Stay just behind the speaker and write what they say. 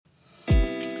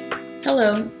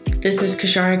Hello, this is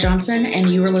Kashara Johnson,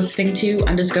 and you are listening to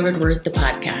Undiscovered Worth, the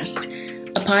podcast,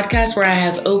 a podcast where I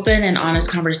have open and honest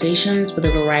conversations with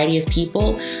a variety of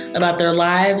people about their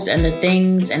lives and the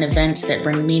things and events that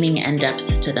bring meaning and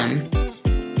depth to them.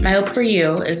 My hope for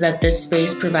you is that this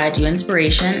space provides you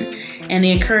inspiration and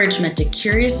the encouragement to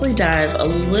curiously dive a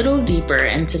little deeper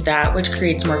into that which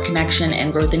creates more connection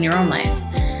and growth in your own life.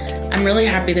 I'm really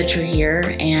happy that you're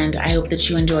here, and I hope that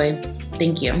you enjoy.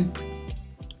 Thank you.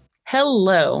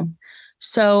 Hello.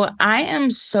 So I am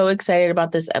so excited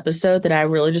about this episode that I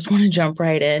really just want to jump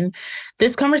right in.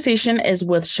 This conversation is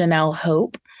with Chanel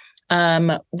Hope.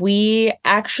 We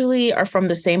actually are from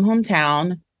the same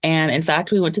hometown. And in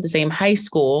fact, we went to the same high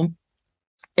school.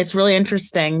 It's really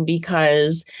interesting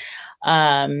because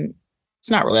it's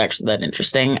not really actually that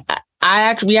interesting.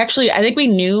 I think we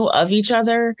knew of each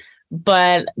other,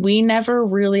 but we never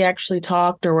really actually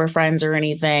talked or were friends or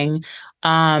anything.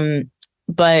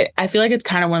 But I feel like it's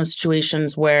kind of one of the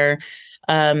situations where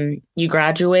you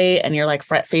graduate and you're like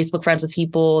Facebook friends with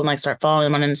people and like start following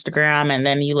them on Instagram. And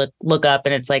then you look up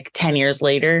and it's like 10 years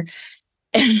later.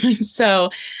 And so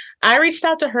I reached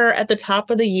out to her at the top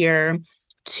of the year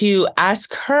to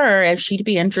ask her if she'd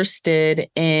be interested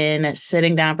in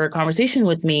sitting down for a conversation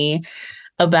with me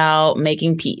about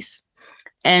making peace.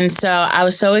 And so I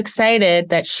was so excited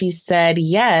that she said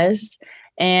yes.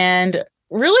 And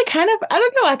really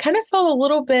I kind of felt a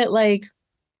little bit like,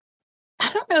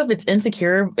 I don't know if it's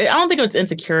insecure. I don't think it was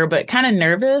insecure, but kind of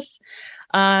nervous.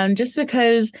 Just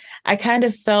because I kind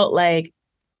of felt like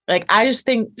I just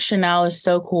think Chanel is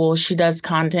so cool. She does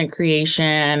content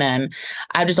creation and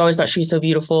I just always thought she was so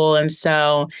beautiful. And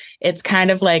so it's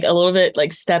kind of like a little bit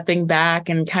like stepping back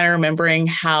and kind of remembering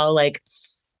how like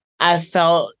I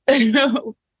felt,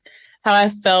 how I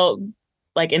felt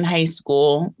like in high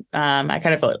school. I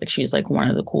kind of felt like she was like one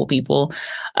of the cool people.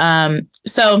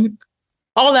 So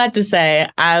all that to say,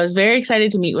 I was very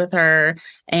excited to meet with her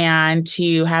and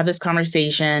to have this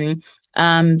conversation.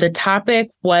 The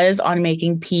topic was on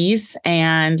making peace.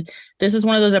 And this is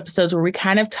one of those episodes where we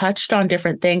kind of touched on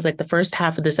different things. Like the first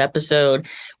half of this episode,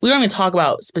 we don't even talk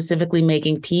about specifically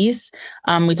making peace.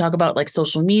 We talk about like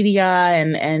social media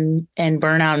and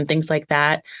burnout and things like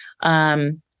that.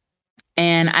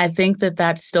 And I think that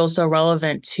that's still so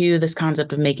relevant to this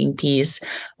concept of making peace.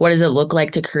 What does it look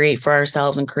like to create for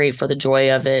ourselves and create for the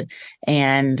joy of it,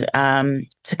 and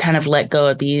to kind of let go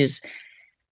of this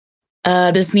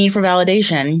need for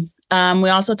validation. We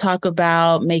also talk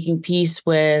about making peace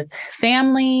with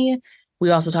family.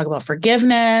 We also talk about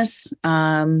forgiveness.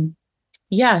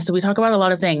 So we talk about a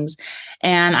lot of things.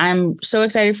 And I'm so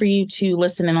excited for you to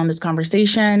listen in on this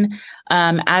conversation.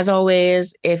 As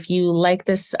always, if you like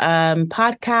this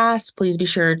podcast, please be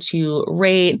sure to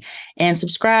rate and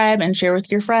subscribe and share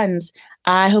with your friends.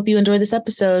 I hope you enjoy this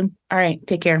episode. All right,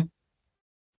 take care.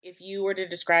 If you were to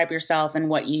describe yourself and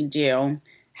what you do,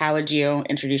 how would you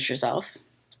introduce yourself?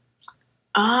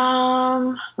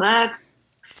 Let's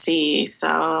see.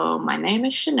 So my name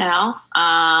is Chanel.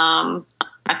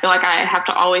 I feel like I have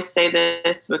to always say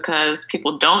this because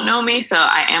people don't know me. So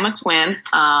I am a twin.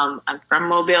 I'm from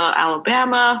Mobile,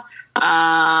 Alabama.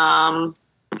 I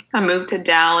moved to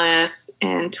Dallas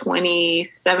in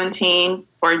 2017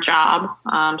 for a job.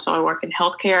 So I work in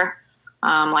healthcare,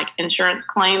 like insurance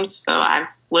claims. So I've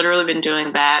literally been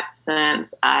doing that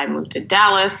since I moved to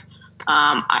Dallas.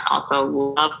 I also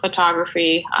love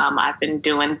photography. I've been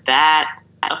doing that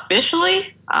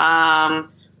officially.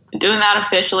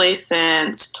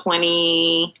 Since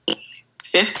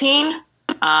 2015.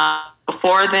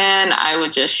 Before then, I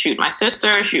would just shoot my sister,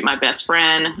 shoot my best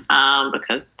friend,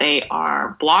 because they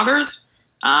are bloggers.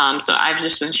 So I've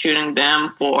just been shooting them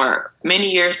for many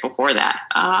years before that.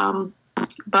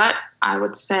 But I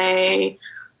would say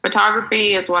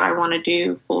photography is what I want to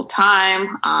do full time.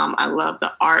 I love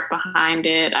the art behind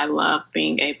it. I love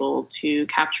being able to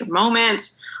capture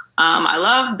moments. I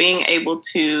love being able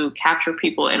to capture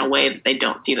people in a way that they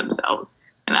don't see themselves.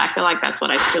 And I feel like that's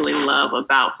what I really love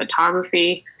about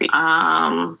photography.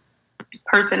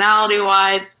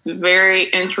 Personality-wise, very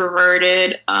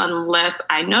introverted. Unless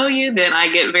I know you, then I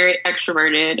get very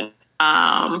extroverted.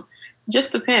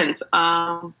 Just depends.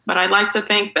 But I'd like to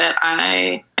think that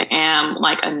I am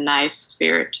like a nice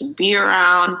spirit to be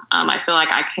around. I feel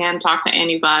like I can talk to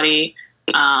anybody,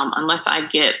 unless I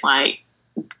get like,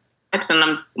 and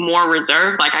I'm more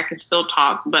reserved. Like I can still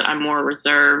talk, but I'm more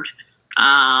reserved.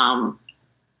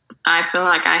 I feel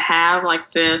like I have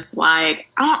like this, like,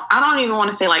 I don't even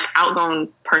want to say like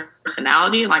outgoing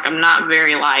personality. Like I'm not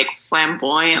very like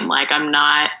flamboyant. Like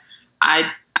I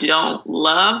don't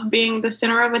love being the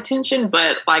center of attention,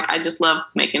 but like, I just love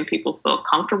making people feel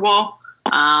comfortable.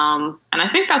 And I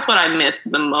think that's what I miss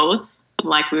the most.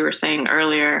 Like we were saying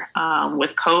earlier,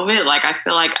 with COVID, like I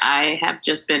feel like I have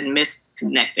just been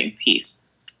misconnecting piece.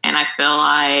 And I feel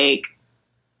like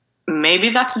maybe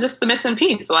that's just the missing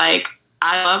piece. Like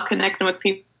I love connecting with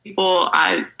people.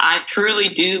 I truly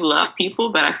do love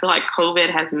people, but I feel like COVID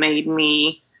has made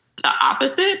me the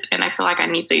opposite. And I feel like I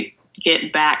need to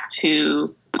get back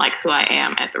to like who I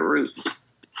am at the root.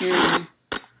 Mm.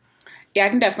 Yeah, I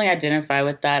can definitely identify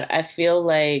with that. I feel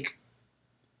like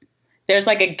there's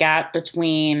like a gap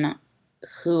between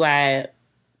who I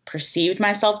perceived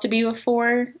myself to be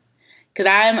before. Because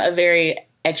I'm a very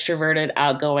extroverted,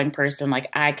 outgoing person. Like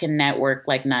I can network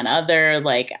like none other.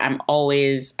 Like I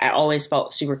always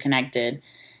felt super connected.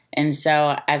 And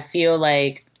so I feel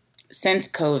like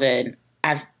since COVID,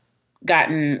 I've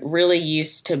gotten really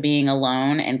used to being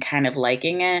alone and kind of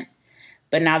liking it.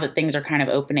 But now that things are kind of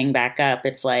opening back up,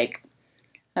 it's like,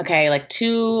 okay, like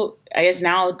I guess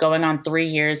now going on 3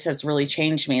 years has really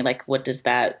changed me. Like, what does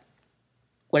that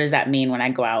mean when I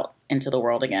go out into the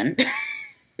world again?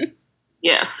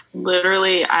 Yes,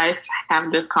 literally, I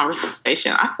have this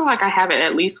conversation. I feel like I have it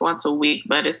at least once a week,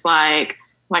 but it's like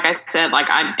I said, like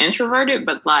I'm introverted,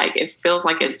 but like it feels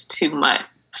like it's too much.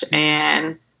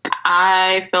 And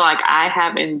I feel like I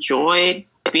have enjoyed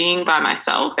being by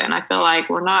myself, and I feel like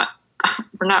we're not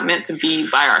meant to be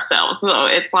by ourselves. So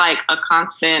it's like a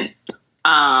constant,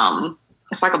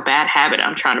 it's like a bad habit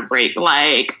I'm trying to break.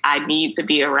 Like I need to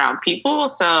be around people.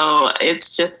 So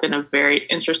it's just been a very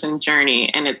interesting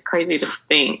journey. And it's crazy to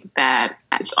think that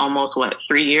it's almost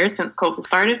 3 years since COVID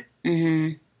started.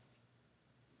 Mm-hmm.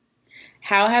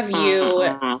 How have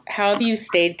you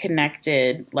stayed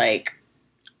connected, like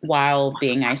while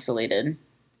being isolated?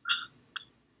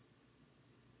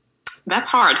 That's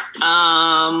hard.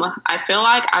 I feel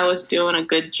like I was doing a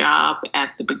good job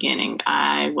at the beginning.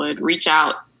 I would reach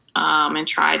out and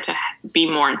try to be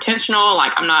more intentional.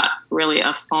 Like I'm not really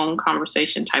a phone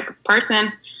conversation type of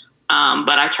person,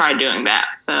 but I tried doing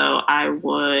that. So I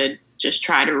would just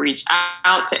try to reach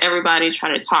out to everybody,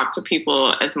 try to talk to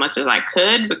people as much as I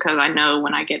could, because I know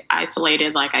when I get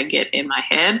isolated, like I get in my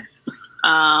head.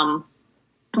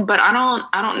 But I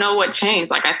don't know what changed.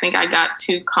 Like I think I got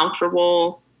too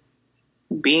comfortable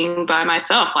being by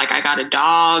myself. Like I got a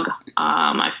dog.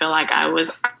 I feel like I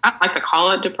don't like to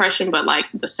call it depression, but like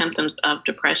the symptoms of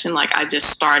depression, like I just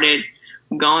started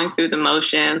going through the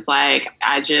motions. Like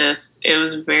it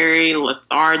was very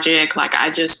lethargic. Like I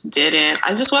just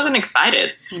wasn't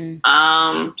excited.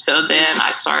 So then I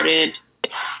started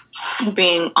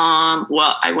being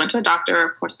I went to a doctor.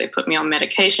 Of course, they put me on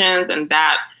medications, and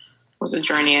that was a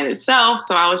journey in itself.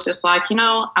 So I was just like,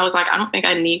 I don't think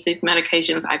I need these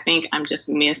medications. I think I'm just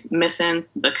missing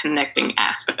the connecting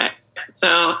aspect.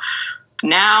 So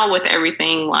now with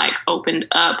everything like opened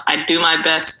up, I do my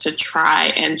best to try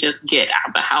and just get out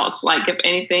of the house. Like if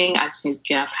anything, I just need to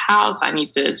get out of the house. I need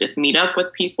to just meet up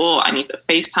with people. I need to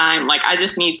FaceTime. Like I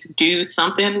just need to do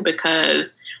something,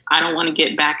 because I don't want to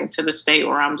get back into the state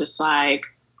where I'm just like,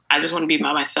 I just want to be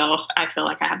by myself. I feel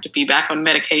like I have to be back on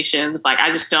medications. Like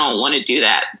I just don't want to do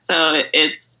that. So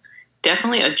it's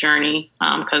definitely a journey,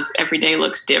 because every day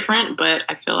looks different, but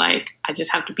I feel like I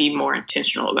just have to be more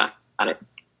intentional about it.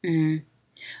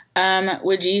 Mm-hmm.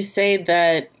 Would you say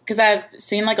that, because I've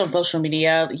seen like on social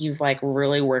media, you've like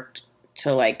really worked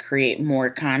to like create more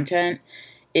content.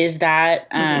 Is that,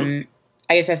 I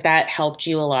guess, has that helped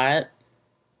you a lot?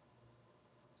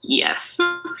 Yes,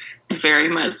 very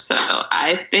much so.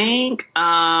 I think,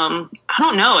 I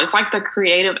don't know, it's like the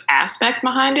creative aspect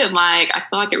behind it. Like, I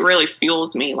feel like it really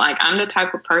fuels me. Like, I'm the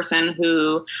type of person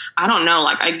who, I don't know,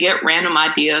 like I get random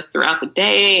ideas throughout the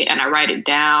day and I write it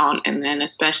down. And then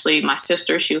especially my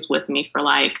sister, she was with me for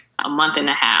like a month and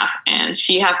a half, and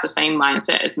she has the same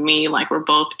mindset as me. Like, we're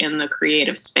both in the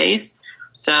creative space.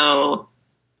 So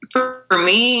for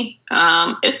me,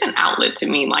 it's an outlet to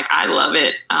me. Like, I love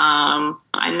it.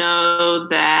 I know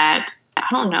that, I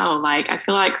don't know, like, I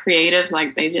feel like creatives,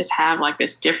 like, they just have like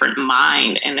this different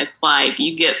mind, and it's like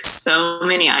you get so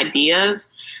many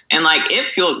ideas, and like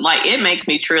it makes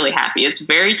me truly happy. It's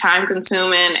very time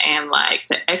consuming, and like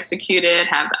to execute it,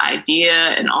 have the idea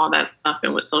and all that stuff,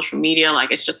 and with social media,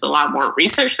 like it's just a lot more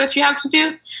research that you have to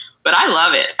do. But I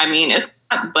love it. I mean,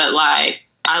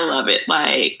 I love it.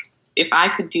 Like, if I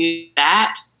could do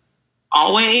that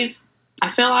always, I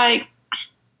feel like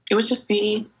it would just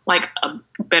be like a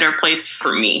better place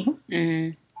for me.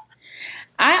 Mm-hmm.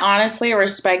 I honestly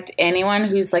respect anyone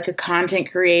who's like a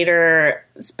content creator,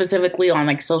 specifically on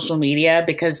like social media,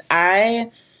 because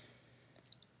I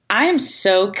am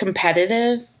so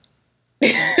competitive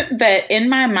that in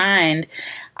my mind,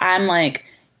 I'm like,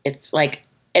 it's like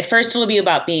at first it'll be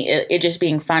about it just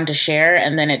being fun to share.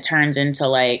 And then it turns into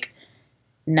like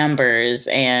numbers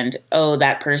and, oh,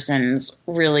 that person's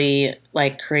really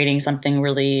like creating something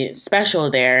really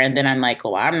special there. And then I'm like,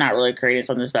 well, I'm not really creating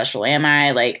something special, am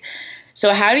I? Like,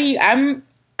 so how do you,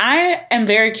 I am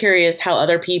very curious how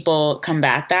other people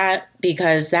combat that,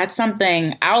 because that's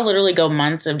something I'll literally go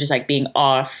months of just like being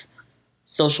off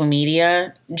social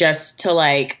media just to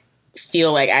like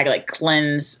feel like I like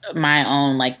cleanse my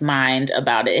own like mind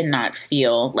about it and not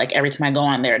feel like every time I go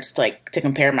on there, it's like to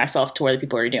compare myself to what other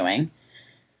people are doing.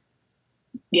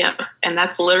 Yeah. And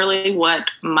that's literally what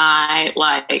my,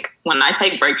 like, when I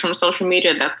take breaks from social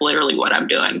media, that's literally what I'm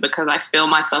doing, because I feel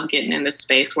myself getting in this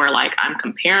space where like I'm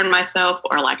comparing myself,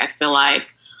 or like I feel like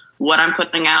what I'm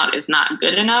putting out is not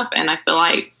good enough. And I feel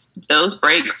like those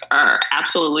breaks are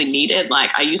absolutely needed.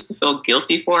 Like I used to feel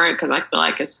guilty for it, because I feel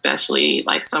like, especially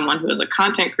like someone who is a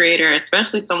content creator,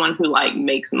 especially someone who like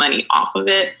makes money off of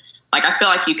it, like I feel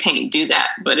like you can't do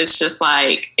that. But it's just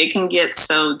like, it can get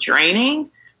so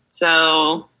draining.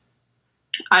 So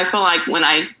I feel like when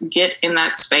I get in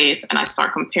that space and I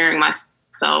start comparing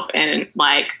myself and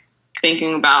like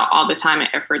thinking about all the time and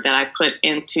effort that I put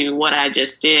into what I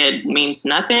just did means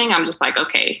nothing, I'm just like,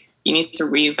 okay, you need to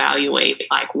reevaluate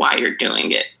like why you're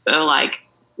doing it. So like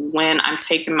when I'm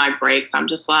taking my breaks, I'm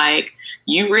just like,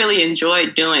 you really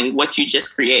enjoy doing what you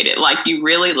just created. Like you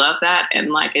really love that.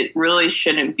 And like, it really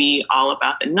shouldn't be all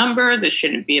about the numbers. It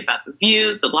shouldn't be about the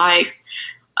views, the likes.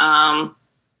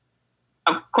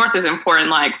 Of course, it's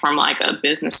important, like from like a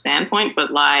business standpoint,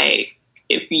 but like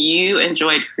if you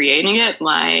enjoyed creating it,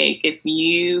 like if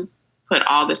you put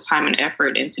all this time and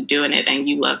effort into doing it and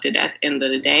you loved it at the end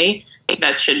of the day,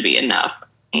 that should be enough.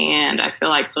 And I feel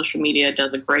like social media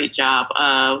does a great job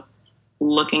of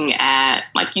looking at,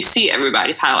 like, you see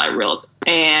everybody's highlight reels,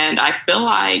 and I feel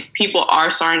like people are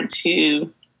starting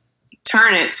to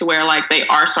turn it to where like they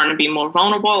are starting to be more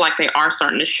vulnerable, like they are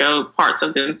starting to show parts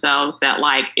of themselves that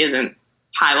like isn't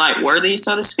highlight worthy,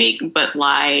 so to speak. But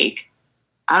like,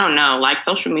 I don't know, like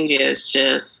social media is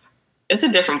just, it's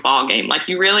a different ball game. Like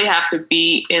you really have to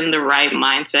be in the right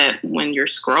mindset when you're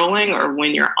scrolling or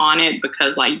when you're on it,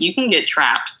 because like you can get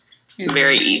trapped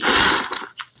very easily.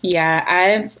 Yeah,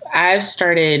 I've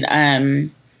started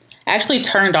actually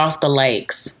turned off the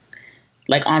likes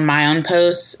like on my own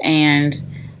posts, and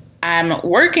I'm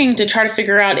working to try to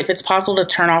figure out if it's possible to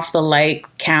turn off the like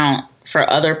count for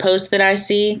other posts that I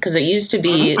see, because it used to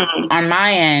be on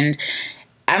my end.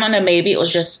 I don't know, maybe it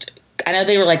was just, I know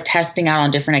they were like testing out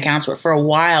on different accounts, but for a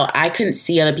while I couldn't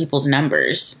see other people's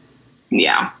numbers.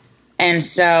 Yeah. And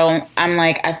so I'm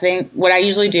like, I think what I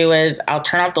usually do is I'll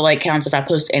turn off the like counts if I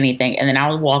post anything, and then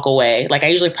I'll walk away. Like I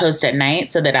usually post at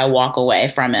night so that I walk away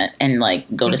from it and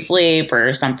like go to sleep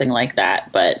or something like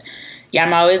that. But yeah,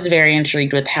 I'm always very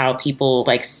intrigued with how people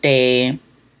like stay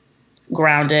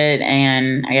grounded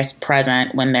and I guess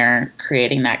present when they're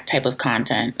creating that type of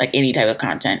content, like any type of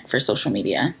content for social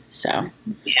media. So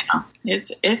yeah,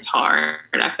 it's hard.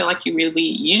 I feel like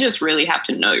you just really have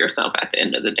to know yourself at the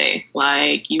end of the day.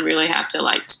 Like you really have to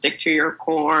like stick to your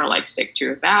core, like stick to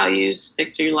your values,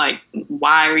 stick to like,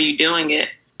 why are you doing it?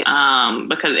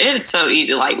 Because it is so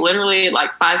easy, like literally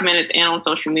like 5 minutes in on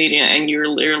social media and you're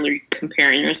literally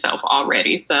comparing yourself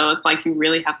already. So it's like, you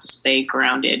really have to stay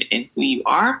grounded in who you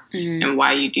are and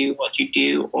why you do what you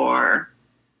do, or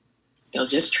they'll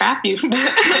just trap you.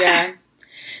 Yeah.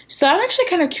 So I'm actually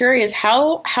kind of curious,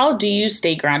 how do you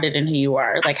stay grounded in who you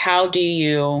are? Like, how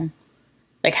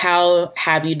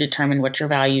have you determined what your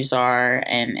values are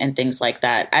and things like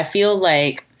that? I feel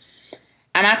like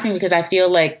I'm asking because I feel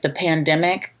like the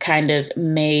pandemic kind of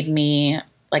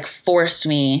forced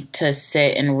me to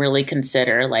sit and really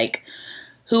consider, like,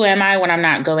 who am I when I'm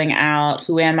not going out?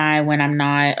 Who am I when I'm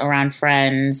not around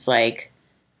friends? Like,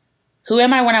 who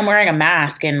am I when I'm wearing a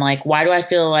mask? And like, why do I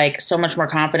feel like so much more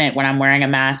confident when I'm wearing a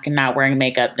mask and not wearing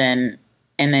makeup and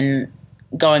then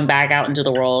going back out into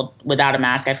the world without a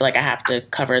mask? I feel like I have to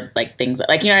cover like things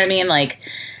like, you know what I mean? Like,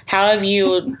 how have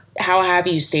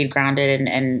you stayed grounded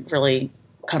and really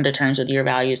come to terms with your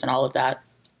values and all of that?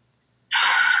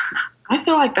 I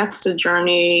feel like that's a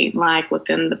journey like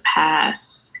within the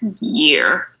past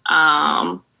year.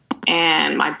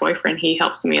 And my boyfriend, he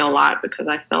helps me a lot because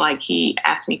I feel like he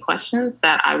asks me questions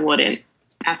that I wouldn't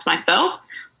ask myself.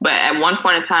 But at one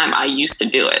point in time, I used to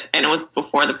do it, and it was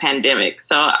before the pandemic.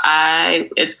 So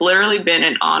it's literally been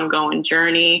an ongoing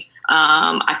journey.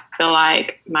 I feel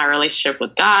like my relationship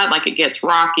with God, like it gets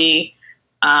rocky.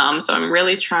 So I'm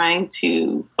really trying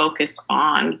to focus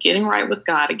on getting right with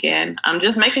God again. I'm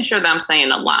just making sure that I'm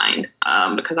staying aligned,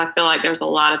 because I feel like there's a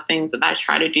lot of things that I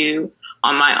try to do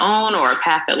on my own or a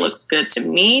path that looks good to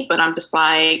me, but I'm just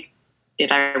like,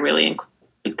 did I really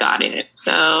include God in it?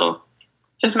 So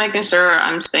just making sure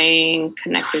I'm staying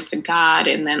connected to God,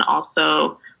 and then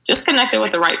also just connected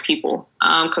with the right people.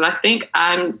 Because I think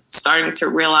I'm starting to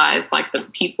realize like the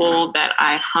people that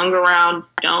I hung around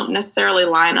don't necessarily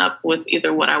line up with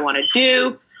either what I want to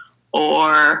do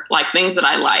or like things that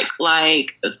I like.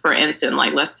 Like, for instance,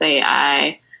 like let's say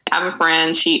I have a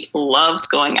friend, she loves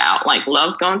going out, like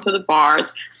loves going to the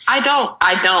bars. I don't,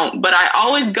 but I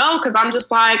always go because I'm just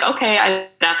like, okay, I'm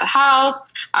at the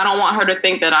house. I don't want her to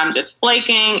think that I'm just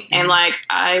flaking. And like,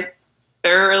 I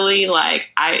thoroughly,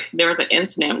 like, there was an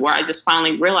incident where I just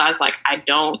finally realized, like, I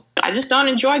just don't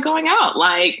enjoy going out.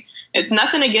 Like, it's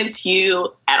nothing against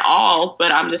you at all,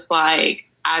 but I'm just like,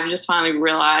 I've just finally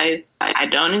realized I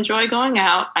don't enjoy going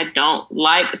out. I don't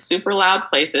like super loud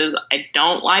places. I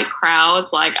don't like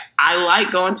crowds. Like, I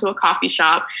like going to a coffee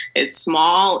shop. It's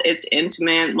small. It's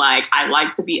intimate. Like, I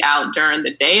like to be out during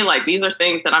the day. Like, these are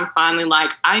things that I'm finally like,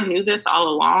 I knew this all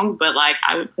along, but like,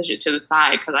 I would push it to the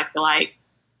side because I feel like,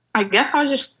 I guess I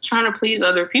was just trying to please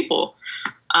other people.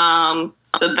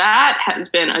 So that has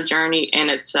been a journey in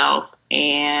itself.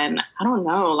 And I don't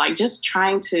know, like just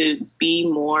trying to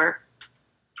be more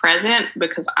present,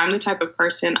 because I'm the type of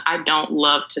person, I don't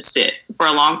love to sit for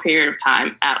a long period of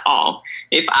time at all.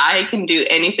 If I can do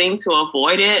anything to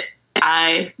avoid it,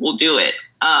 I will do it.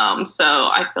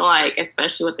 So I feel like,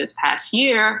 especially with this past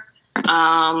year,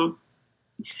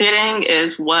 sitting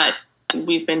is what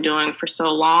we've been doing for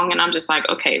so long. And I'm just like,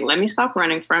 okay, let me stop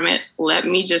running from it. Let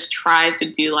me just try to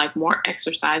do like more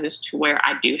exercises to where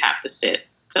I do have to sit.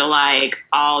 So like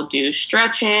I'll do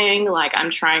stretching, like I'm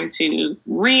trying to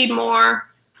read more.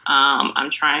 I'm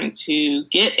trying to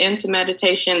get into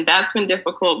meditation. That's been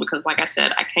difficult because, like I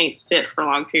said, I can't sit for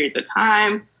long periods of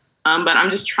time. But I'm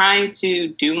just trying to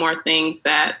do more things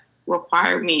that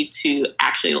require me to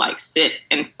actually like sit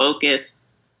and focus,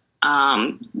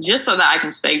 just so that I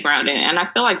can stay grounded. And I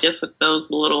feel like just with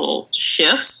those little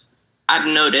shifts, I've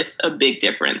noticed a big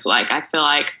difference. Like, I feel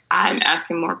like I'm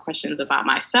asking more questions about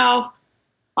myself.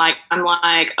 Like, I'm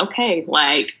like, okay,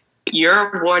 like you're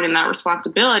avoiding that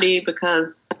responsibility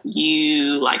because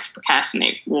you like to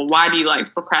procrastinate. Well, why do you like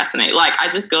to procrastinate? Like, I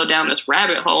just go down this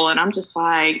rabbit hole and I'm just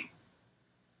like,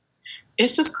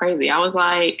 it's just crazy. I was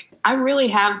like, I really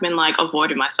have been like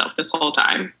avoiding myself this whole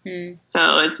time.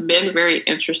 So it's been very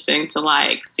interesting to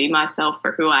like see myself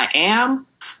for who I am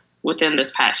within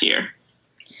this past year.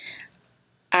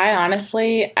 I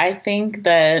think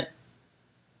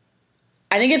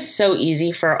it's so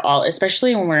easy for all,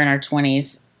 especially when we're in our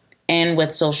 20s and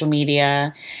with social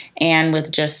media and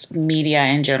with just media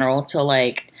in general, to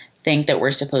like think that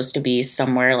we're supposed to be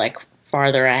somewhere like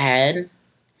farther ahead.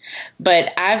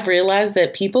 But I've realized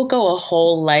that people go a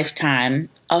whole lifetime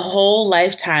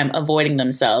avoiding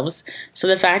themselves. So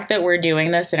the fact that we're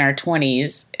doing this in our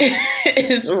 20s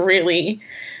is really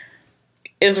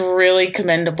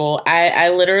commendable.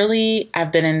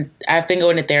 I've been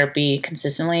going to therapy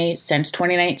consistently since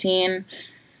 2019.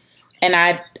 And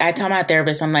I tell my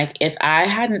therapist, I'm like, if I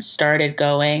hadn't started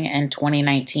going in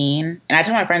 2019, and I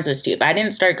tell my friends this too, if I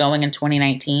didn't start going in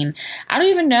 2019, I don't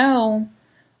even know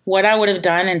what I would have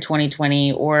done in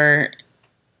 2020, or,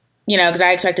 you know, because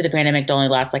I expected the pandemic to only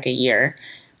last like a year.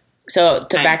 So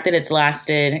the fact that it's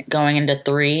lasted going into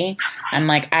 3, I'm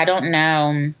like, I don't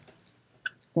know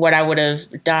what I would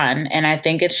have done. And I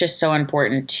think it's just so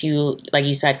important to, like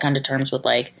you said, come to terms with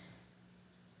like,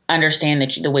 understand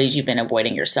that the ways you've been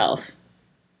avoiding yourself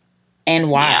and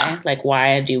why. Yeah. Like,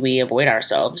 why do we avoid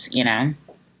ourselves, you know?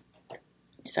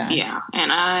 So yeah,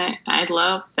 and I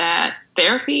love that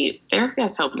therapy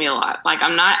has helped me a lot. Like,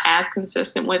 I'm not as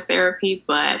consistent with therapy,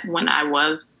 but when I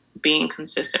was being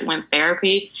consistent with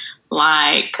therapy,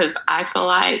 like, because I feel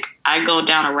like I go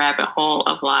down a rabbit hole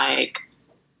of like,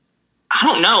 I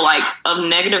don't know, like of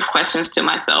negative questions to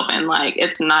myself. And like,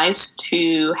 it's nice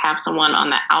to have someone on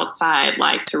the outside,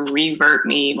 like to revert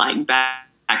me like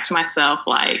back to myself,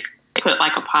 like put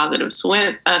like a positive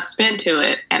spin to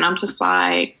it. And I'm just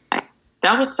like,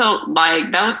 that was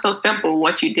so simple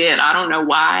what you did. I don't know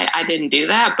why I didn't do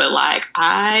that, but like,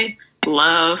 I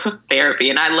love therapy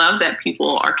and I love that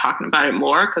people are talking about it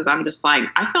more. Cause I'm just like,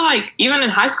 I feel like even in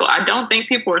high school, I don't think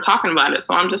people were talking about it.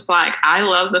 So I'm just like, I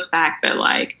love the fact that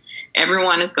like,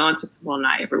 everyone is going to, well,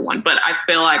 not everyone, but I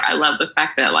feel like I love the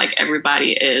fact that like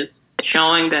everybody is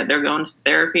showing that they're going to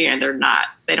therapy and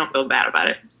they don't feel bad about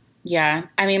it. Yeah.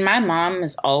 I mean, my mom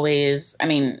is always,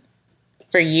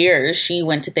 for years she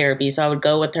went to therapy. So I would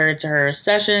go with her to her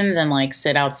sessions and like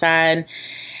sit outside.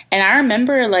 And I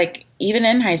remember like even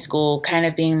in high school kind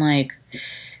of being like,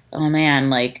 oh man,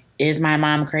 like is my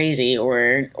mom crazy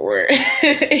or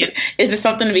is this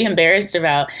something to be embarrassed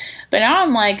about? But now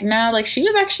I'm like, no, like she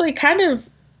was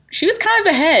kind of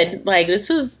ahead. Like this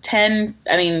was 10,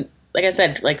 I mean, like I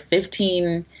said, like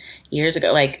 15 years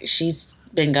ago, like she's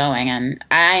been going, and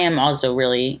I am also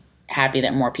really happy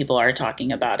that more people are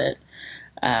talking about it.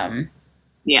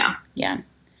 Yeah.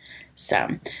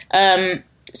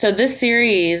 So this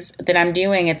series that I'm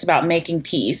doing, it's about making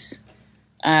peace.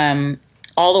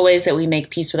 All the ways that we make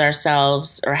peace with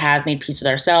ourselves or have made peace with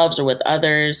ourselves or with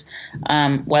others,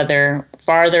 whether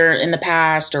farther in the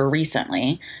past or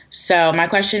recently. So my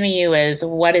question to you is,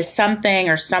 what is something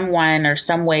or someone or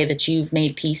some way that you've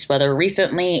made peace, whether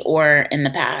recently or in the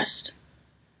past?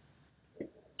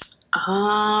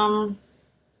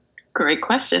 Great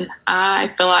question. I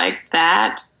feel like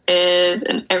that is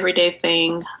an everyday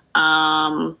thing,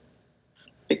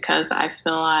 because I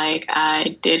feel like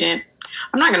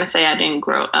I'm not going to say I didn't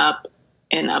grow up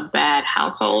in a bad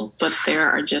household, but there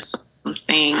are just some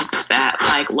things that,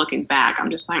 like, looking back,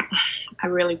 I'm just like, I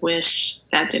really wish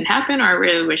that didn't happen, or I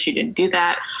really wish you didn't do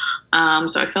that.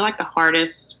 So I feel like the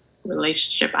hardest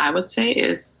relationship, I would say,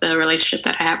 is the relationship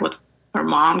that I have with her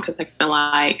mom, because I feel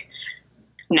like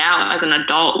now as an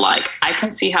adult, like, I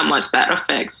can see how much that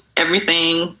affects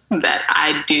everything that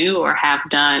I do or have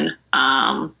done.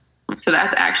 So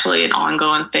that's actually an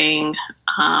ongoing thing,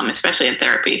 especially in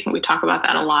therapy. We talk about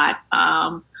that a lot.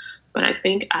 But I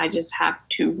think I just have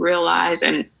to realize,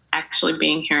 and actually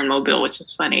being here in Mobile, which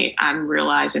is funny, I'm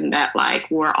realizing that, like,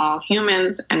 we're all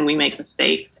humans and we make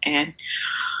mistakes and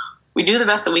we do the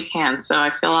best that we can. So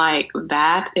I feel like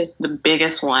that is the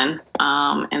biggest one.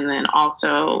 And then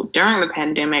also during the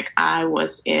pandemic, I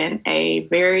was in a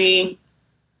very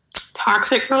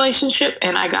toxic relationship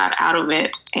and I got out of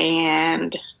it.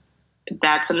 And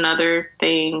that's another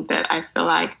thing that I feel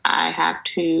like I have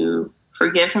to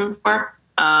forgive him for.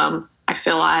 I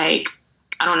feel like,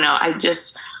 I don't know,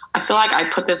 I feel like I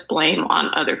put this blame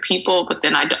on other people, but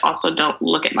then I also don't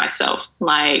look at myself.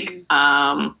 Like,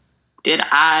 did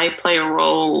I play a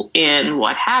role in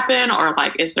what happened? Or,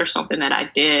 like, is there something that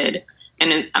I did?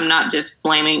 And I'm not just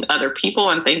blaming other people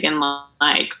and thinking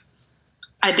like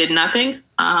I did nothing.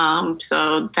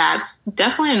 So that's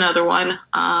definitely another one.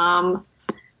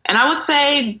 And I would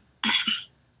say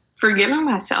forgiving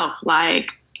myself.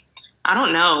 Like, I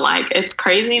don't know, like, it's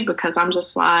crazy because I'm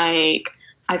just like,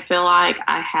 I feel like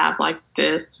I have like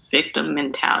this victim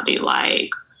mentality, like,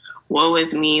 woe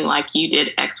is me, like, you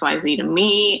did XYZ to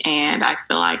me. And I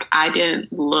feel like I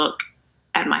didn't look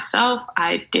at myself.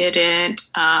 I didn't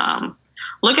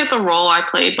look at the role I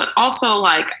played, but also,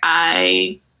 like,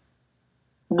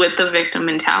 with the victim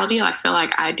mentality, I feel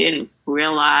like I didn't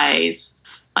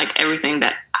realize, like, everything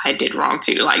that I did wrong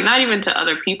too. Like, not even to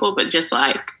other people, but just,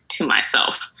 like, to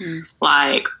myself.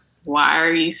 Like, why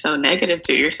are you so negative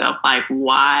to yourself? Like,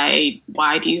 why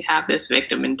do you have this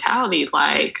victim mentality?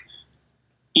 Like,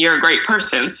 you're a great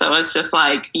person. So it's just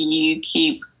like you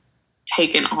keep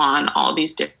taking on all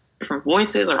these different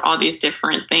voices or all these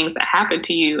different things that happen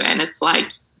to you. And it's like,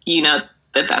 you know,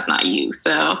 that's not you.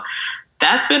 So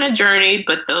that's been a journey,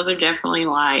 but those are definitely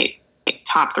like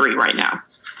top 3 right now.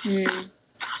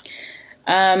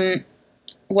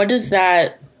 What does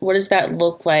that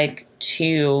look like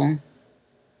to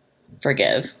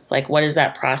forgive? Like, what is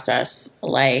that process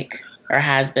like, or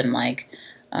has been like?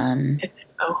 It's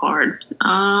so hard.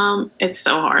 It's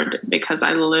so hard because I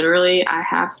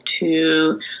have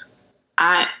to,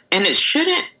 I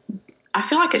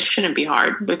feel like it shouldn't be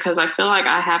hard because I feel like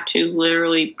I have to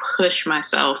literally push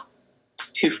myself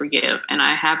to forgive. And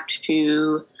I have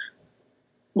to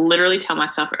literally tell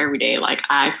myself every day, like,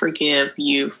 I forgive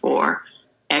you for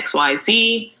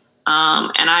XYZ.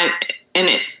 And I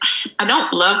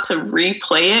don't love to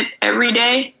replay it every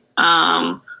day.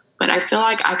 But I feel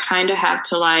like I kind of have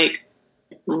to, like,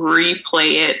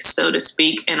 replay it, so to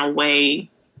speak, in a way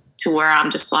to where I'm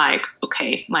just like,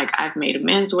 okay, like, I've made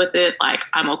amends with it. Like,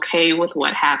 I'm okay with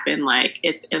what happened. Like,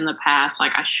 it's in the past.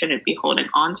 Like, I shouldn't be holding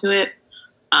on to it.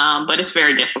 But it's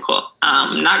very difficult.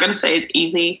 I'm not going to say it's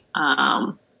easy.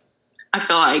 I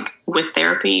feel like with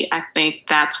therapy, I think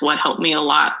that's what helped me a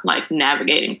lot, like,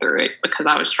 navigating through it, because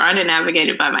I was trying to navigate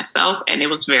it by myself and it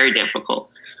was very difficult.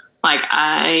 Like,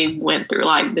 I went through,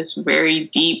 like, this very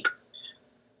deep,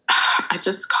 I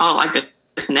just call it, like,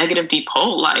 this negative deep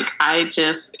hole. Like, it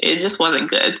just wasn't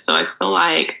good. So I feel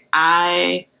like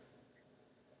I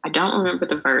don't remember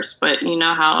the verse, but you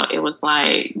know how it was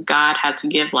like God had to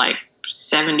give, like,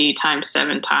 70 times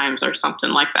 7 times or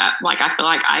something like that. Like, I feel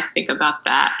like I think about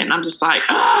that and I'm just like,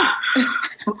 oh,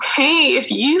 okay, if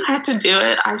you had to do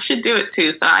it, I should do it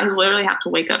too. So I literally have to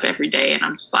wake up every day and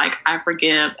I'm just like, I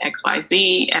forgive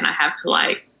XYZ, and I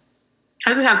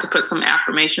just have to put some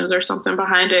affirmations or something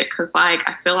behind it, because like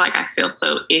I feel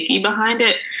so icky behind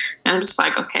it, and I'm just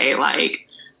like, okay, like,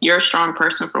 you're a strong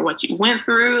person for what you went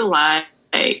through, like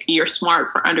you're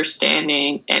smart for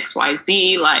understanding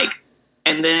XYZ, like,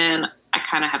 and then I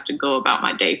kind of have to go about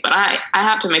my day. But I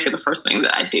have to make it the first thing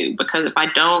that I do, because if I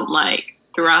don't, like,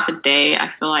 throughout the day, I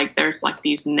feel like there's like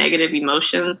these negative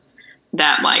emotions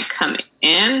that like come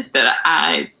in that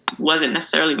I wasn't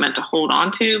necessarily meant to hold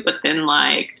on to, but then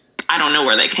like I don't know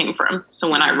where they came from. So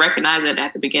when I recognize it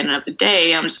at the beginning of the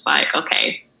day, I'm just like,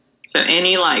 okay, so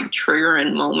any like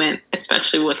triggering moment,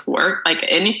 especially with work, like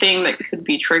anything that could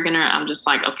be triggering, I'm just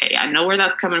like, okay, I know where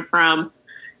that's coming from.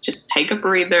 Just take a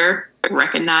breather,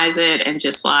 recognize it, and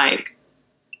just like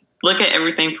look at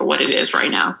everything for what it is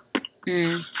right now.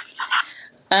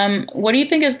 What do you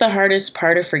think is the hardest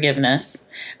part of forgiveness?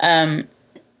 And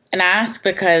I ask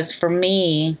because for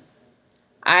me,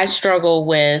 I struggle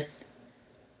with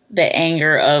the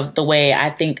anger of the way I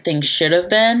think things should have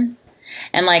been.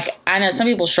 And like, I know some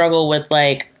people struggle with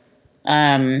like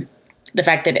the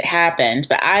fact that it happened,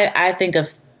 but I think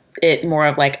of it more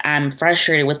of like, I'm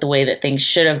frustrated with the way that things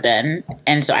should have been.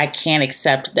 And so I can't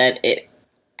accept that it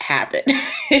happened,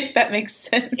 if that makes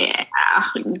sense.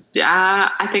 Yeah,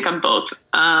 I think I'm both.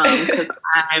 Because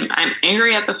I'm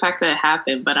angry at the fact that it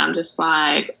happened, but I'm just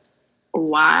like,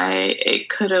 why it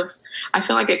could have, I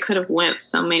feel like it could have went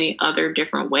so many other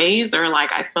different ways, or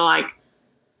like, I feel like,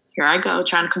 here I go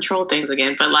trying to control things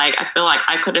again. But like, I feel like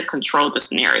I could have controlled the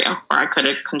scenario, or I could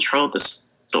have controlled the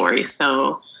story.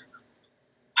 So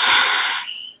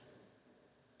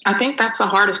I think that's the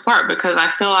hardest part, because I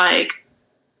feel like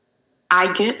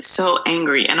I get so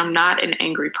angry, and I'm not an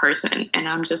angry person. And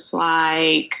I'm just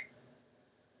like,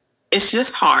 it's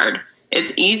just hard.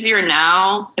 It's easier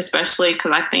now, especially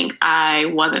because I think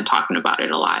I wasn't talking about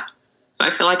it a lot. So I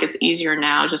feel like it's easier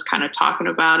now just kind of talking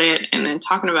about it, and then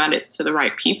talking about it to the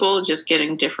right people, just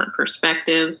getting different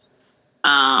perspectives.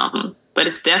 But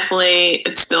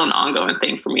it's still an ongoing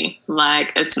thing for me.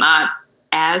 Like, it's not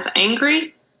as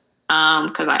angry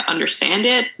because I understand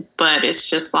it, but it's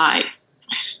just like,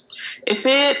 if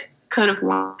it could have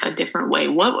went a different way,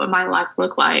 what would my life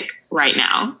look like right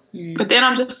now? But then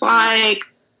I'm just like,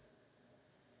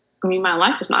 I mean, my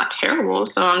life is not terrible.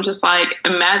 So I'm just like,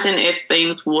 imagine if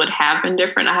things would have been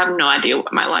different. I have no idea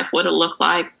what my life would have looked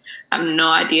like. I have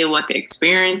no idea what the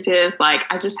experience is. Like,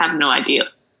 I just have no idea. It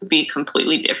would be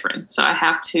completely different. So I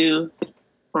have to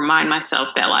remind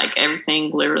myself that like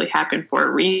everything literally happened for a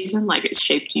reason. Like, it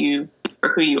shaped you for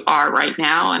who you are right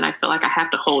now. And I feel like I have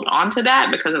to hold on to that,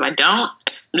 because if I don't,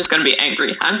 I'm just going to be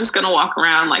angry. I'm just going to walk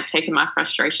around like taking my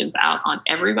frustrations out on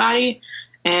everybody.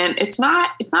 And it's not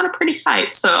a pretty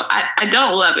sight. So I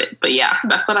don't love it. But yeah,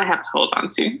 that's what I have to hold on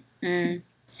to.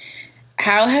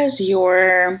 How has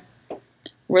your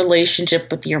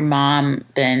relationship with your mom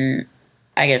been,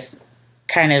 I guess,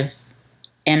 kind of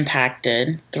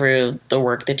impacted through the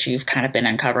work that you've kind of been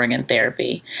uncovering in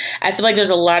therapy? I feel like there's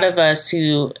a lot of us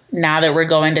who, now that we're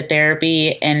going to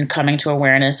therapy and coming to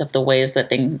awareness of the ways that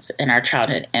things in our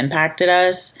childhood impacted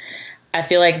us, I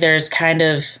feel like there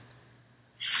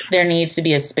needs to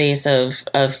be a space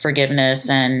of forgiveness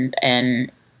and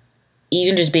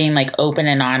even just being like open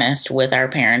and honest with our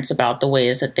parents about the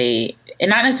ways that they, and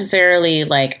not necessarily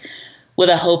like with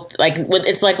a hope, like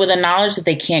it's like with a knowledge that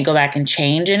they can't go back and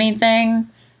change anything,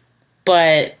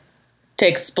 but to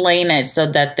explain it so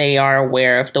that they are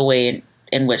aware of the way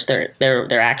in which their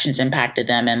actions impacted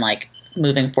them, and like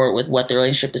moving forward with what the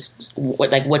relationship is,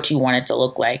 what you want it to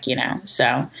look like, you know?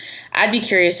 So I'm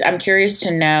curious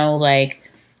to know, like,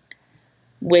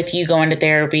 with you going to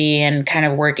therapy and kind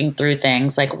of working through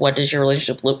things, like, what does your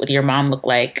relationship with your mom look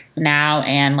like now?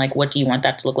 And like, what do you want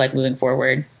that to look like moving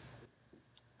forward?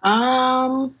 You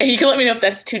can let me know if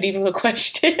that's too deep of a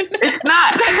question. It's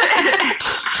not.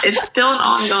 It's still an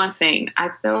ongoing thing. I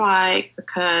feel like,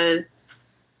 because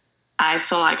I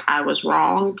feel like I was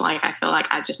wrong. Like, I feel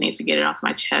like I just need to get it off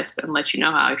my chest and let you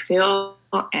know how I feel.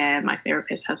 And my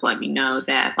therapist has let me know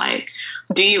that, like,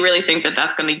 do you really think that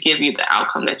that's going to give you the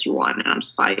outcome that you want? And I'm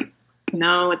just like,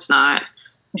 no, it's not.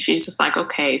 And she's just like,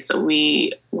 okay. So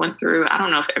we went through, I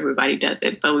don't know if everybody does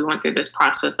it, but we went through this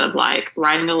process of like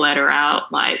writing a letter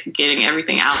out, like getting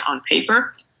everything out on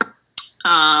paper.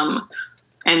 And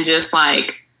just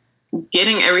like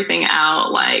getting everything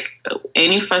out, like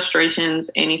any frustrations,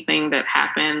 anything that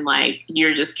happened, like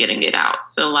you're just getting it out.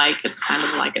 So like, it's kind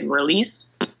of like a release.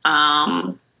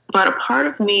 but a part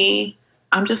of me,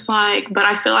 I'm just like, but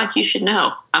I feel like you should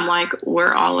know. I'm like,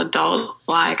 we're all adults.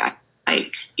 Like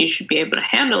you should be able to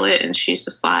handle it. And she's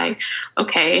just like,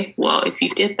 okay, well, if you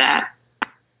did that,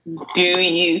 do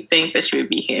you think that you would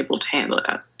be able to handle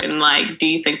it? And like, do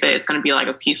you think that it's going to be like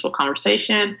a peaceful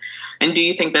conversation? And do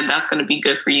you think that that's going to be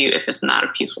good for you if it's not a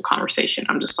peaceful conversation?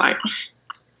 I'm just like,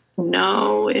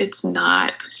 no, it's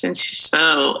not.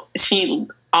 So she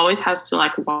always has to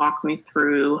like walk me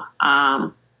through,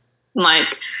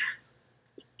 like,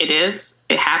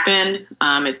 it happened.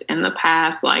 It's in the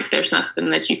past. Like, there's nothing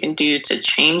that you can do to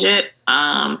change it.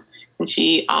 And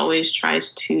she always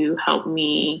tries to help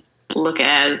me look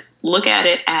at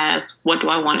it as, what do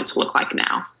I want it to look like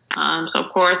now? So of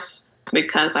course,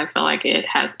 because I feel like it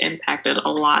has impacted a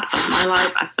lot of my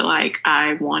life, I feel like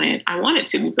I want it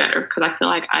to be better, because I feel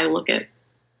like I look at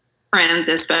friends,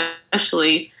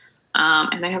 especially,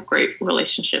 and they have great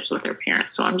relationships with their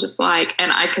parents. So I'm just like,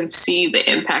 and I can see the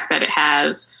impact that it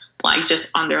has, like,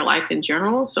 just on their life in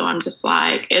general. So I'm just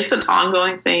like, it's an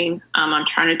ongoing thing. I'm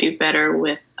trying to do better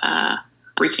with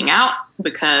reaching out,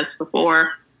 because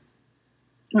before,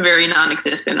 very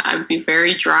non-existent. I'd be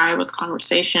very dry with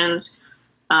conversations.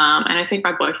 And I think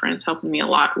my boyfriend's helping me a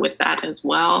lot with that as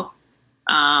well.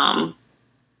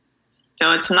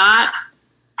 So it's not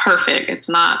perfect. It's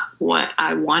not what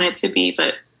I want it to be,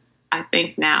 but I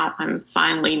think now I'm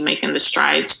finally making the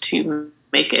strides to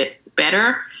make it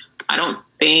better. I don't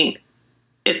think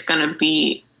it's going to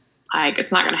be like,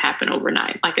 it's not going to happen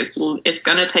overnight. Like, it's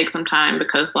going to take some time,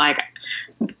 because like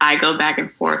I go back and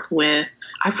forth with,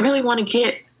 I really want to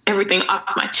get everything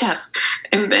off my chest.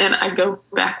 And then I go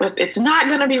back with, it's not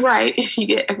going to be right if you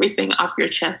get everything off your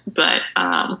chest. But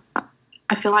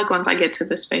I feel like once I get to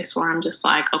the space where I'm just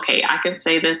like, okay, I can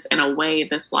say this in a way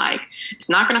that's like, it's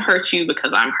not going to hurt you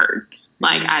because I'm hurt.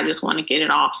 Like, I just want to get it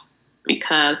off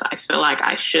because I feel like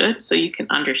I should, so you can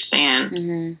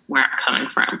understand where I'm coming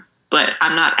from. But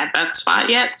I'm not at that spot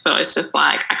yet. So it's just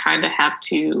like, I kind of have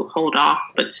to hold off,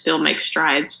 but still make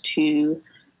strides to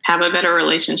have a better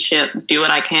relationship, do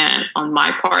what I can on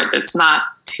my part that's not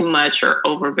too much or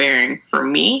overbearing for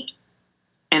me.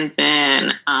 And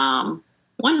then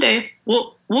one day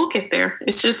we'll get there.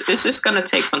 It's just going to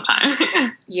take some time.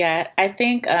 Yeah, I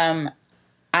think I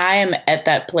am at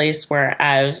that place where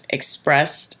I've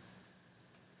expressed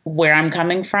where I'm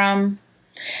coming from.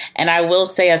 And I will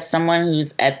say, as someone who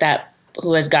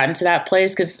has gotten to that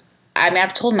place, because I mean,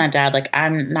 I've told my dad, like,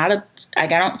 I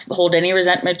don't hold any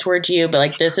resentment towards you, but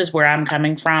like, this is where I'm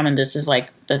coming from. And this is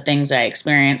like the things I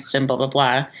experienced and blah, blah,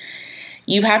 blah.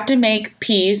 You have to make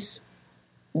peace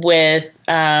with,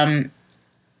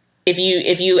 if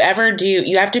you ever do,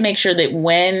 you have to make sure that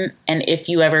when, and if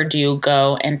you ever do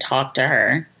go and talk to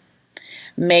her,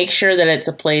 make sure that it's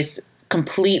a place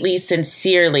completely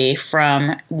sincerely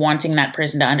from wanting that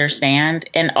person to understand,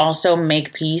 and also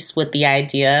make peace with the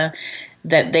idea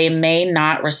that they may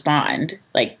not respond,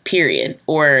 like, period,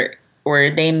 or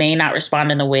they may not respond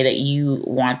in the way that you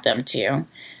want them to.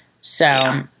 So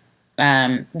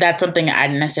that's something I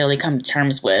didn't necessarily come to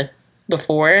terms with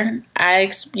before I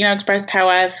expressed how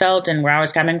I felt and where I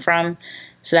was coming from.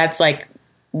 So that's like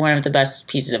one of the best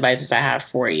pieces of advice I have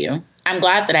for you. I'm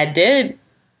glad that I did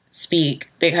speak,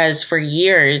 because for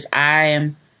years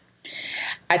I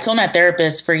told my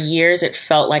therapist, for years it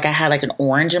felt like I had like an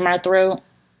orange in my throat,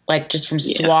 like just from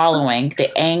swallowing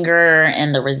the anger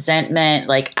and the resentment.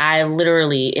 Like,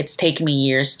 it's taken me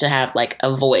years to have like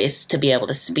a voice to be able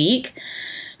to speak.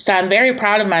 So I'm very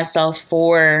proud of myself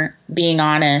for being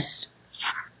honest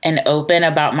and open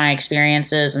about my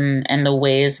experiences and the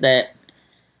ways that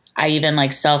I even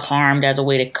like self-harmed as a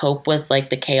way to cope with like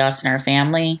the chaos in our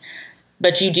family.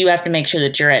 But you do have to make sure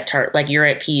that you're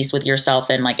at peace with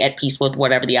yourself and like at peace with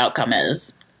whatever the outcome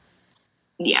is.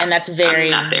 Yeah. And that's very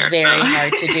hard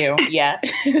to do. Yeah.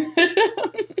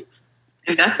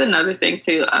 And that's another thing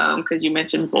too, because you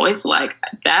mentioned voice. Like,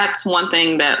 that's one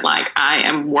thing that like I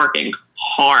am working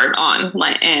hard on.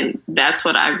 Like, and that's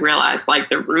what I realized. Like,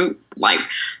 the root, like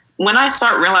when I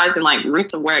start realizing like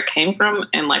roots of where it came from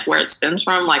and like where it stems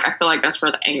from, like I feel like that's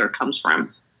where the anger comes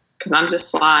from. Because I'm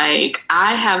just like,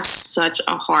 I have such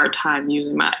a hard time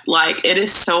using it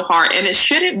is so hard, and it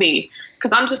shouldn't be.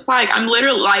 Because I'm just like, I'm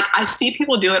literally like, I see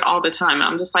people do it all the time.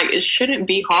 I'm just like, it shouldn't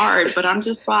be hard, but I'm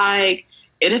just like,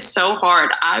 it is so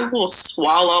hard. I will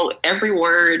swallow every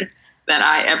word that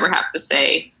I ever have to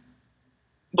say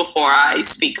before I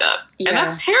speak up. Yeah. And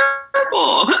that's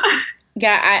terrible.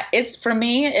 Yeah, for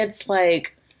me, it's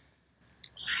like,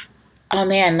 oh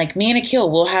man, like me and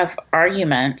Akil will have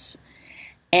arguments,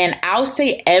 and I'll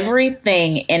say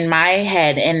everything in my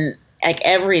head, and like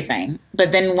everything.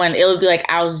 But then when it would be like,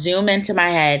 I'll zoom into my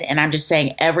head and I'm just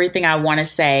saying everything I want to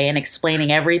say and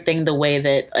explaining everything the way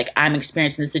that like I'm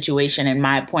experiencing the situation and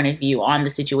my point of view on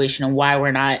the situation and why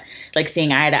we're not like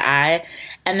seeing eye to eye.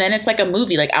 And then it's like a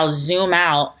movie. Like I'll zoom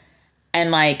out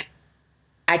and like,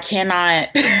 I cannot,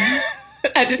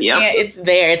 I just can't, it's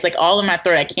there. It's like all in my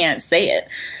throat. I can't say it.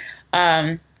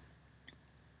 And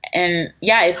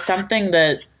yeah, it's something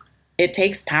that it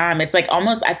takes time. It's like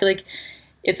almost, I feel like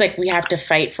it's like we have to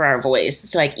fight for our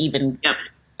voice to like even,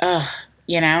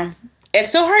 you know,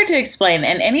 it's so hard to explain.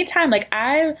 And anytime, like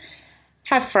I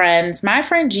have friends, my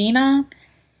friend Gina,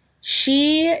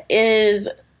 she is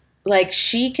like,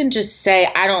 she can just say,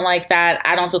 I don't like that.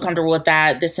 I don't feel comfortable with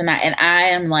that, this and that. And I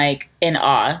am like in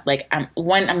awe. Like I'm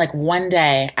like, one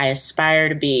day I aspire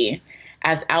to be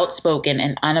as outspoken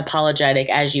and unapologetic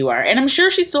as you are. And I'm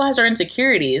sure she still has her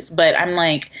insecurities, but I'm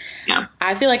like,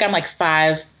 I feel like I'm like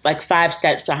five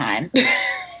steps behind.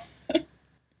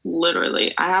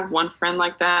 Literally. I have one friend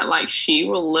like that. Like she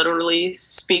will literally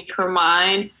speak her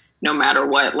mind no matter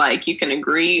what. Like you can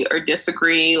agree or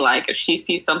disagree. Like if she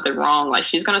sees something wrong, like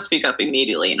she's going to speak up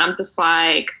immediately. And I'm just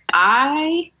like,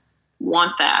 I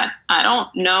want that. I don't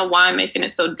know why I'm making it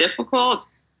so difficult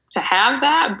to have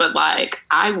that, but like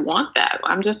I want that.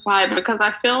 I'm just like, because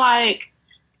I feel like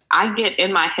I get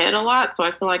in my head a lot, so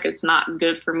I feel like it's not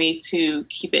good for me to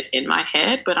keep it in my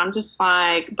head. But I'm just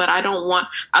like, but I don't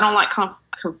like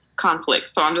conflict.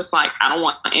 So I'm just like, I don't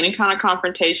want any kind of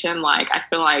confrontation. Like I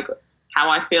feel like how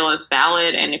I feel is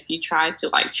valid, and if you try to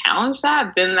like challenge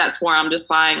that, then that's where I'm just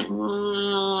like,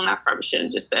 I probably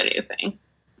shouldn't just said anything.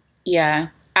 Yeah,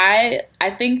 I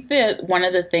think that one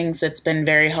of the things that's been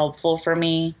very helpful for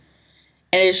me,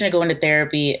 in addition to going to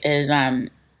therapy, is I'm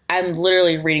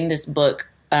literally reading this book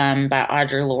by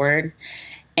Audre Lorde.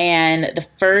 And the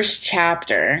first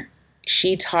chapter,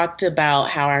 she talked about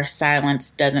how our silence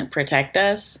doesn't protect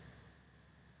us.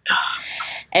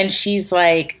 And she's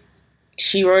like,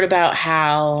 she wrote about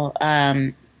how,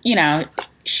 you know,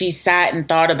 she sat and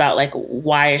thought about like,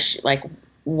 why is she, like,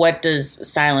 what does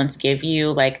silence give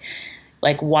you? Like,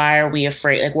 why are we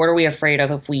afraid? Like, what are we afraid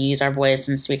of if we use our voice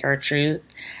and speak our truth?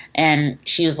 And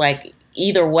she was like,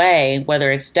 either way,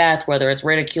 whether it's death, whether it's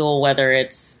ridicule, whether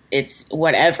it's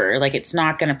whatever, like it's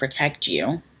not going to protect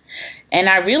you. And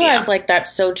I realized like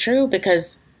that's so true,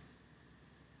 because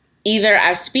either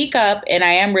I speak up and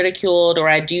I am ridiculed, or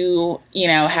I do, you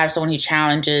know, have someone who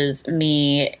challenges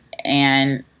me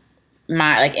and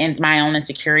my own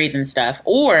insecurities and stuff,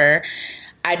 or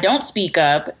I don't speak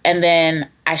up and then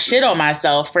I shit on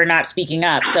myself for not speaking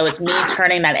up. So it's me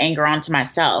turning that anger onto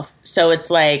myself. So it's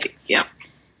like, you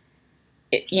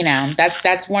know,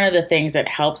 that's one of the things that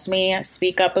helps me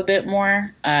speak up a bit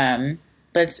more. But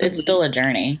it's still a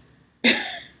journey.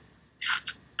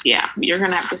 Yeah, you're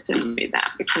going to have to send me that,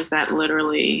 because that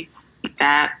literally,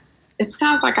 it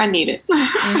sounds like I need it.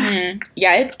 Mm-hmm.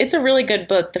 Yeah, it's a really good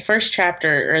book. The first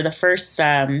chapter, or the first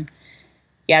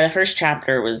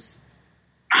chapter was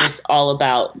all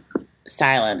about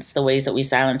silence, the ways that we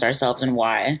silence ourselves and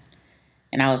why.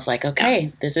 And I was like,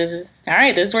 okay, this is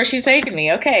where she's taking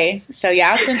me. Okay. So yeah,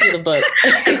 I'll send you the book.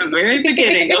 At the very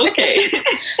beginning. Okay.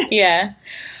 Yeah.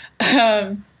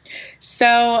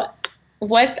 So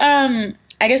what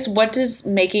does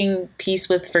making peace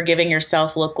with forgiving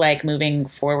yourself look like moving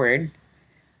forward?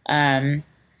 You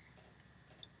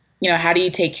know, how do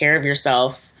you take care of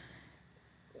yourself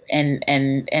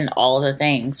and all of the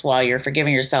things while you're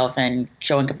forgiving yourself and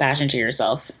showing compassion to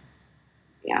yourself?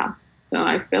 Yeah. So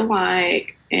I feel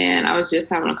like, and I was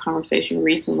just having a conversation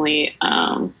recently,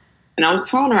 and I was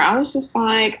telling her, I was just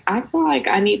like, I feel like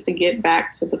I need to get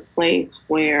back to the place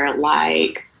where,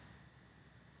 like,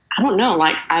 I don't know,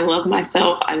 like, I love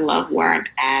myself. I love where I'm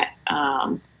at.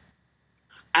 I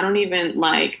don't even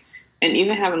like, and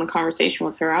even having a conversation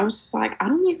with her, I was just like, I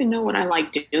don't even know what I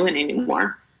like doing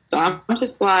anymore. So I'm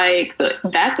just like, so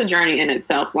that's a journey in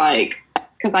itself. Like,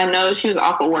 because I know she was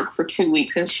off of work for 2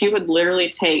 weeks, and she would literally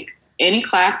take any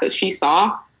class that she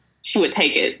saw, she would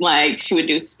take it. Like, she would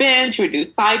do spin, she would do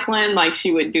cycling, like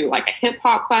she would do like a hip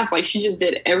hop class. Like, she just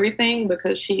did everything,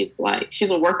 because she's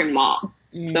a working mom.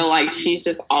 So like, she's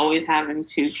just always having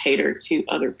to cater to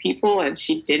other people, and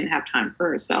she didn't have time for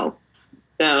herself.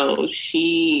 So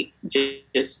she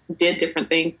just did different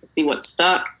things to see what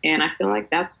stuck. And I feel like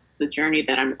that's the journey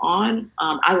that I'm on.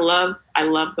 I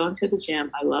love going to the gym.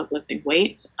 I love lifting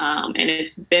weights. And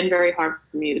it's been very hard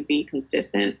for me to be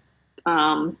consistent.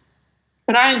 But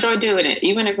I enjoy doing it,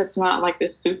 even if it's not like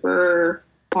this super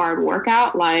hard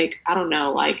workout. Like, I don't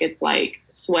know, like it's like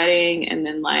sweating and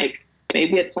then like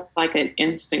maybe it's like an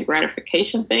instant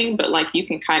gratification thing, but like you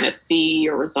can kind of see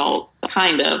your results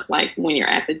kind of like when you're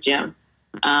at the gym.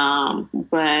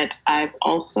 But I've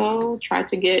also tried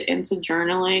to get into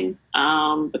journaling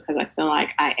because I feel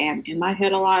like I am in my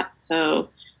head a lot. So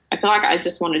I feel like I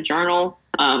just want to journal,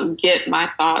 get my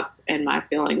thoughts and my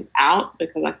feelings out,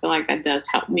 because I feel like that does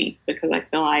help me, because I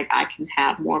feel like I can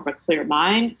have more of a clear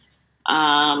mind.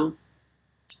 I'm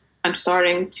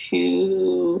starting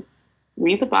to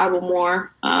read the Bible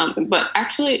more, but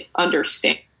actually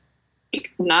understand,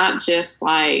 not just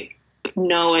like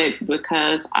know it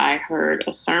because I heard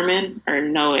a sermon or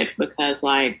know it because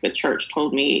like the church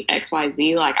told me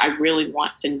XYZ. Like I really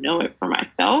want to know it for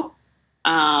myself.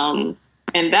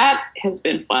 And that has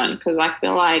been fun, because I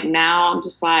feel like now I'm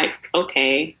just like,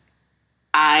 okay,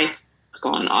 what's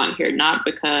going on here? Not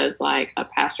because like a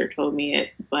pastor told me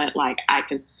it, but like I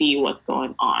can see what's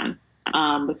going on,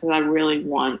 because I really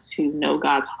want to know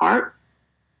God's heart.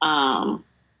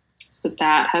 So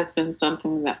that has been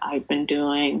something that I've been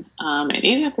doing. And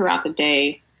even throughout the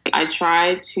day, I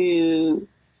try to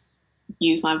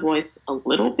use my voice a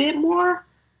little bit more.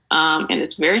 And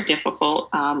it's very difficult,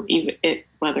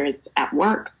 whether it's at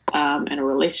work, in a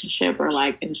relationship, or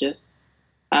like in just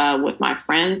with my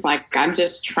friends. Like I'm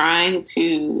just trying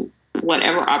to,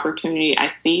 whatever opportunity I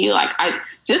see, like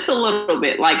just a little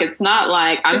bit, like it's not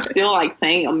like I'm still like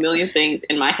saying a million things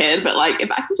in my head, but like if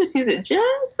I can just use it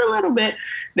just a little bit,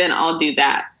 then I'll do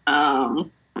that.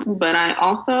 But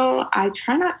I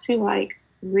try not to like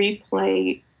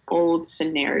replay old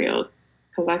scenarios,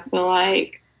 because I feel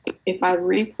like if I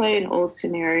replay an old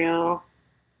scenario,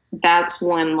 that's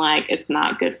when like it's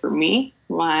not good for me.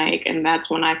 Like, and that's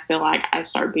when I feel like I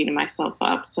start beating myself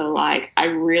up. So like I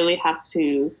really have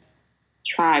to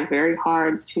try very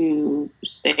hard to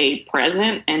stay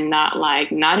present and not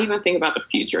even think about the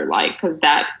future, like, because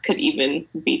that could even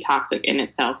be toxic in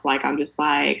itself. Like I'm just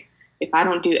like, if I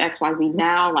don't do XYZ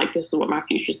now, like this is what my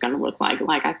future is going to look like.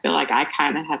 Like I feel like I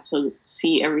kind of have to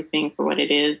see everything for what it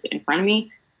is in front of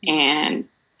me and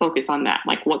focus on that.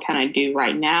 Like what can I do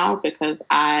right now, because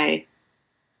I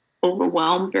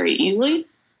overwhelm very easily.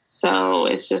 So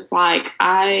it's just like,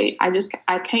 I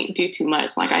can't do too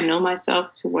much. Like I know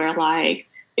myself to where like,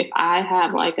 if I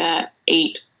have like a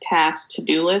 8 task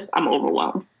to-do list, I'm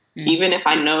overwhelmed. Even if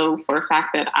I know for a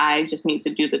fact that I just need to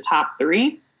do the top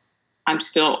 3, I'm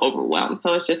still overwhelmed.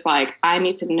 So it's just like, I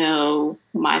need to know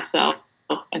myself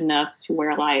enough to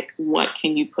where like, what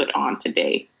can you put on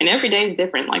today? And every day is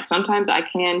different. Like sometimes I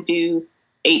can do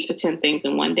 8 to 10 things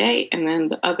in one day. And then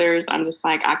the others, I'm just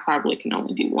like, I probably can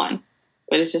only do 1.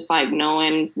 But it's just like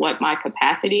knowing what my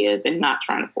capacity is and not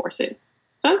trying to force it.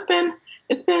 So it's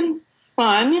been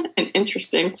fun and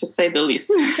interesting, to say the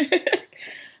least.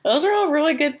 Those are all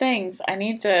really good things. I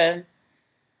need to,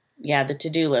 the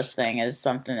to-do list thing is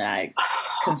something that I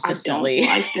consistently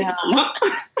I don't like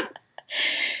them.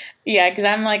 Yeah, because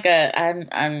I'm like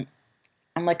a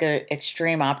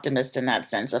extreme optimist in that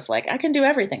sense of like I can do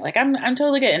everything. Like I'm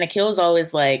totally good. And Akil's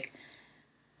always like,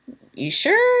 "You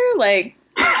sure? Like,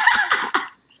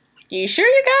 you sure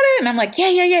you got it?" And I'm like,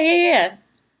 yeah.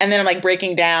 And then I'm like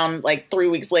breaking down like 3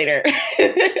 weeks later.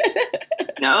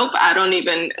 Nope, I don't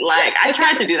even like. I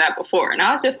tried to do that before, and I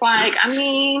was just like, I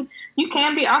mean, you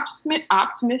can be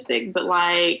optimistic, but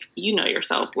like, you know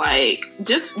yourself, like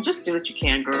just do what you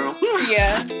can, girl.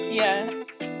 Yeah.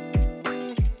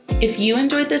 If you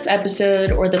enjoyed this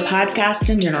episode or the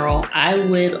podcast in general, I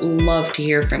would love to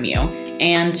hear from you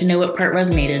and to know what part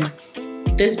resonated.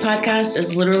 This podcast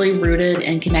is literally rooted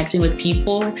in connecting with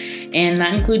people, and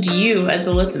that includes you as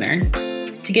a listener.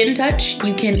 To get in touch,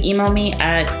 you can email me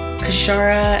at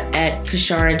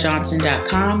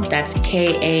kashara@kasharajohnson.com. That's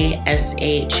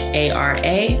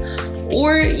KASHARA.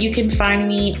 Or you can find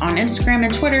me on Instagram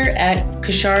and Twitter at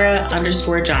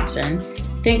Kashara_Johnson.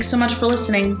 Thanks so much for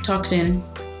listening. Talk soon.